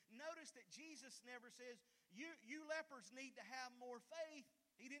gratitude. Notice that Jesus never says, you lepers need to have more faith.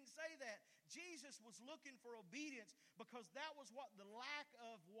 He didn't say that. Jesus was looking for obedience because that was what the lack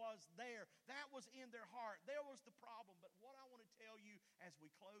of was there. That was in their heart. There was the problem. But what I want to tell you as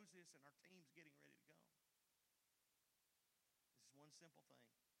we close this and our team's getting ready to go, this is one simple thing.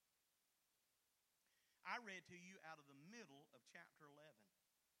 I read to you out of the middle of chapter 11.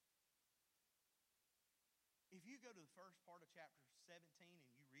 If you go to the first part of chapter 17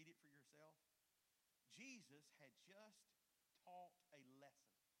 and you read it for yourself, Jesus had just taught a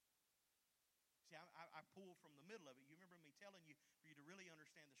lesson. See, I pulled from the middle of it. You remember me telling you, for you to really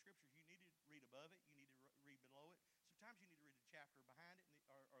understand the Scriptures, you need to read above it, you need to read below it. Sometimes you need to read the chapter behind it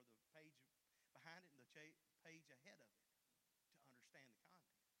or the page behind it and the page ahead of it to understand the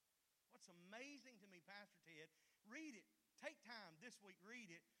content. What's amazing to me, Pastor Ted, read it. Take time this week, read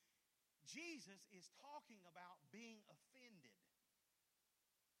it. Jesus is talking about being offended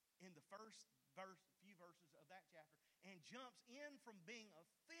in the first few verses of that chapter, and jumps in from being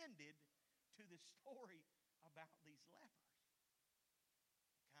offended to the story about these lepers.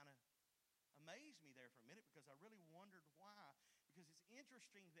 It kind of amazed me there for a minute because I really wondered why. Because it's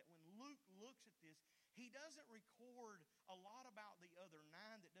interesting that when Luke looks at this, he doesn't record a lot about the other 9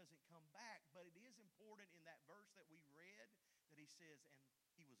 that doesn't come back, but it is important in that verse that we read that he says, and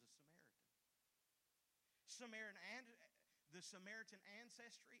he was a Samaritan. The Samaritan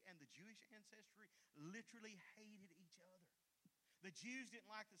ancestry and the Jewish ancestry literally hated each other. The Jews didn't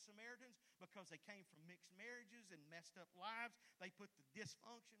like the Samaritans because they came from mixed marriages and messed up lives. They put the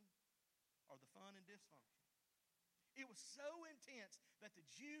dysfunction or the fun in dysfunction. It was so intense that the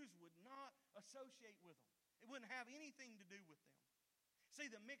Jews would not associate with them. It wouldn't have anything to do with them. See,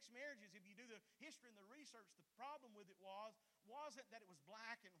 the mixed marriages, if you do the history and the research, the problem with it wasn't that it was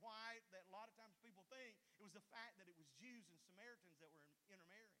black and white, that a lot of times people think. It was the fact that it was Jews and Samaritans that were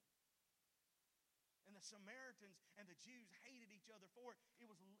intermarrying. And the Samaritans and the Jews hated each other for it.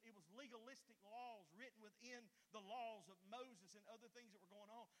 It was legalistic laws written within the laws of Moses and other things that were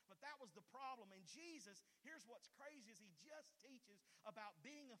going on. But that was the problem. And Jesus, here's what's crazy, is he just teaches about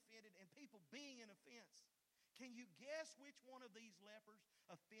being offended and people being in offense. Can you guess which one of these lepers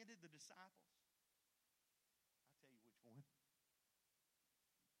offended the disciples? I'll tell you which one.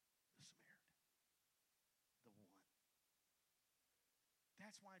 The Samaritan. The one.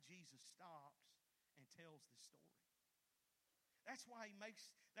 That's why Jesus stops and tells this story. That's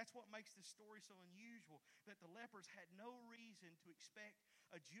what makes this story so unusual, that the lepers had no reason to expect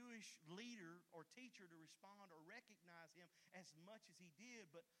a Jewish leader or teacher to respond or recognize him as much as he did,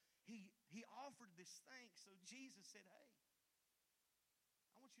 but he offered this thanks. So Jesus said, hey,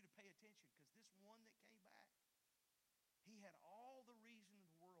 I want you to pay attention, because this one that came back, he had all the reason in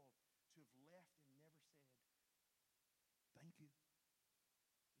the world to have left and never said, thank you.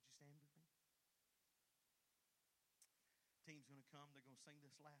 Would you stand with me? Team's going to come. They're going to sing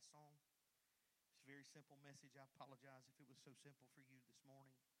this last song. It's a very simple message. I apologize if it was so simple for you this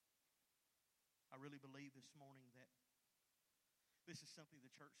morning. I really believe this morning that this is something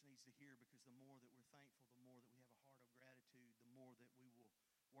the church needs to hear, because the more that we're thankful, the more that we have a heart of gratitude, the more that we will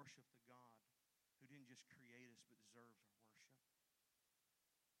worship the God who didn't just create us but deserves our worship.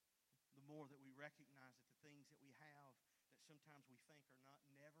 The more that we recognize that the things that we have that sometimes we think are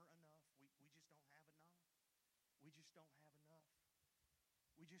never enough, we just don't have enough. We just don't have enough.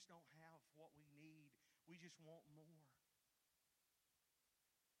 We just don't have what we need. We just want more.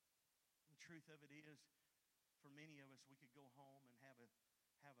 And the truth of it is, for many of us, we could go home and have a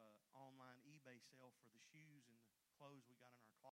online eBay sale for the shoes and the clothes we got in our closet.